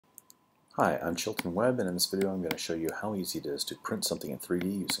Hi, I'm Chilton Webb, and in this video I'm going to show you how easy it is to print something in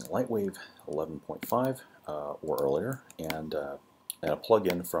 3D using LightWave 11.5 or earlier, and a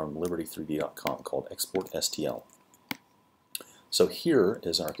plugin from liberty3d.com called Export STL. So here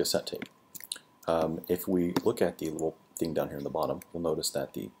is our cassette tape. If we look at the little thing down here in the bottom, we'll notice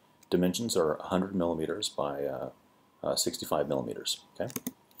that the dimensions are 100 millimeters by 65 millimeters. Okay,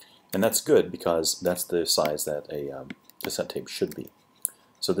 and that's good because that's the size that a cassette tape should be.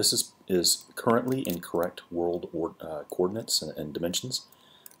 So this is currently in correct world coordinates and dimensions.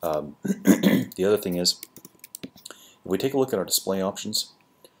 The other thing is, if we take a look at our display options,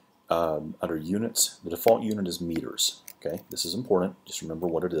 under units, the default unit is meters. Okay, this is important. Just remember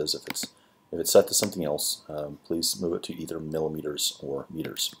what it is. If it's set to something else, please move it to either millimeters or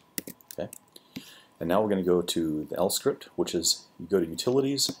meters. Okay, and now we're going to go to the L script, which is you go to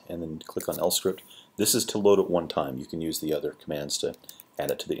Utilities and then click on L script. This is to load it one time. You can use the other commands to add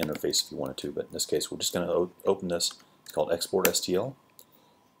it to the interface if you wanted to, but in this case we're just going to open this. It's called Export STL,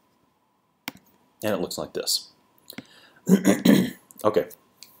 and it looks like this. Okay,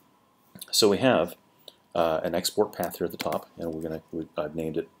 so we have an export path here at the top, and I've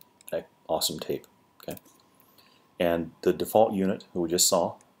named it Awesome Tape. Okay, and the default unit that we just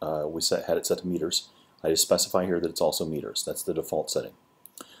saw, had it set to meters. I just specify here that it's also meters. That's the default setting.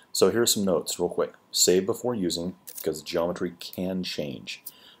 So here are some notes real quick. Save before using, because geometry can change.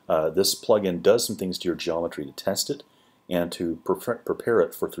 This plugin does some things to your geometry to test it and to prepare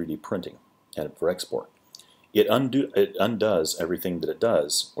it for 3D printing and for export. It undoes everything that it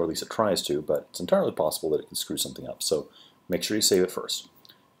does, or at least it tries to, but it's entirely possible that it can screw something up. So make sure you save it first.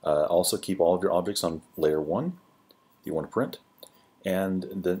 Also keep all of your objects on layer 1 if you want to print.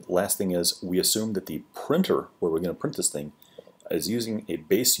 And the last thing is, we assume that the printer where we're going to print this thing is using a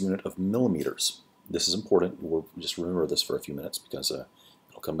base unit of millimeters. This is important. We'll just remember this for a few minutes because it'll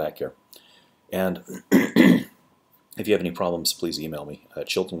come back here. And if you have any problems, please email me at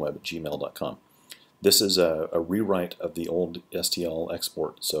chiltonweb@gmail.com. This is a rewrite of the old STL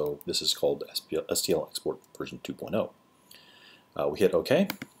export, so this is called STL Export version 2.0. We hit OK.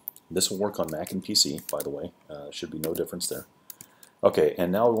 This will work on Mac and PC, by the way. Should be no difference there. Okay,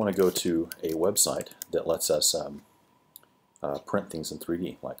 and now we want to go to a website that lets us print things in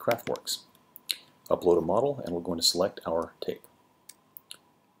 3D, like Craftworks. Upload a model, and we're going to select our tape.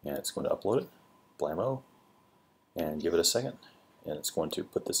 And it's going to upload it, blammo, and give it a second. And it's going to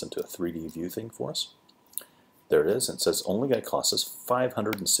put this into a 3D view thing for us. There it is. It says only going to cost us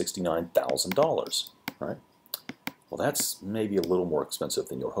 $569,000. Right? Well, that's maybe a little more expensive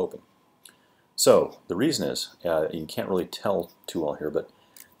than you were hoping. So the reason is, you can't really tell too well here, but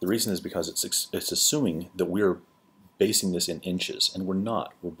the reason is because it's assuming that we're basing this in inches, and we're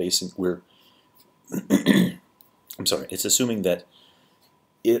not. I'm sorry, it's assuming that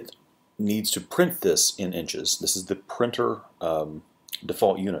it needs to print this in inches. This is the printer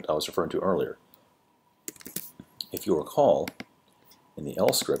default unit I was referring to earlier. If you recall, in the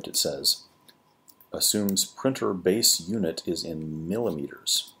L script it says, assumes printer base unit is in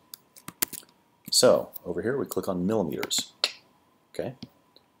millimeters. So over here we click on millimeters. Okay,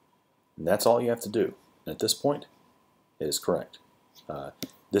 and that's all you have to do. And at this point, it is correct.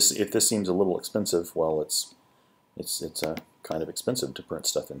 If this seems a little expensive, well, it's kind of expensive to print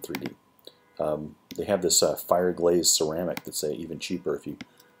stuff in 3D. They have this fire glazed ceramic that's even cheaper if you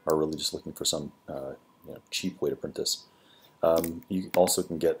are really just looking for some cheap way to print this. You also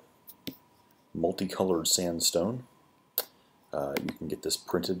can get multicolored sandstone. You can get this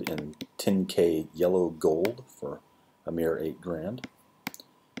printed in 10K yellow gold for a mere $8 grand.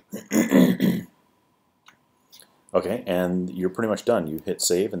 Okay, and you're pretty much done. You hit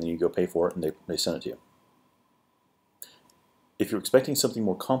save and then you go pay for it and they send it to you. If you're expecting something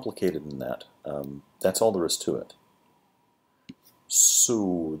more complicated than that, that's all there is to it.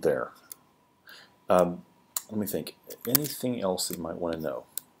 So there. Let me think. Anything else that you might want to know?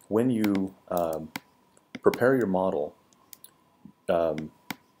 When you prepare your model,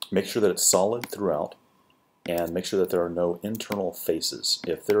 make sure that it's solid throughout, and make sure that there are no internal faces.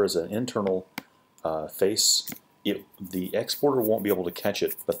 If there is an internal face, the exporter won't be able to catch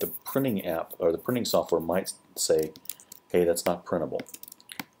it, but the printing app or the printing software might say, hey, that's not printable.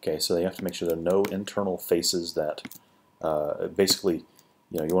 Okay, so you have to make sure there are no internal faces that basically,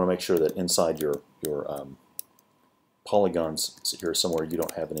 you want to make sure that inside your polygons here somewhere you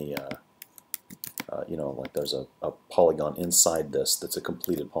don't have any, like there's a polygon inside this that's a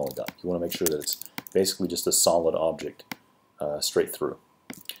completed polygon. You want to make sure that it's basically just a solid object straight through.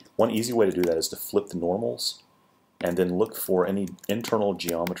 One easy way to do that is to flip the normals and then look for any internal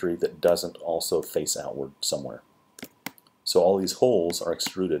geometry that doesn't also face outward somewhere. So all these holes are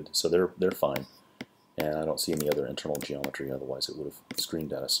extruded, so they're fine. And I don't see any other internal geometry, otherwise it would have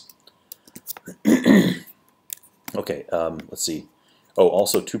screamed at us. Okay, let's see. Oh,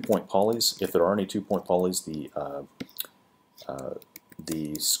 also 2-point polys. If there are any 2-point polys,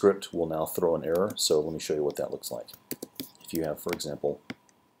 the script will now throw an error. So let me show you what that looks like. If you have, for example,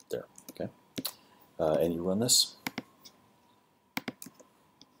 there, okay, and you run this.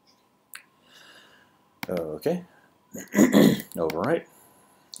 Okay, overwrite,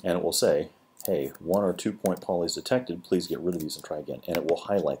 and it will say, hey, 1 or 2-point polys detected, please get rid of these and try again, and it will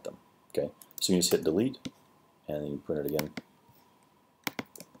highlight them. Okay, so you just hit delete, and then you print it again,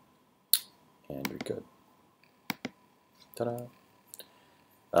 and you're good. Ta-da!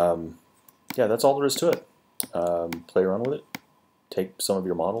 Yeah, that's all there is to it. Play around with it. Take some of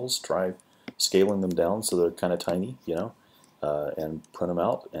your models, try scaling them down so they're kind of tiny, you know, and print them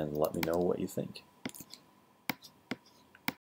out, and let me know what you think.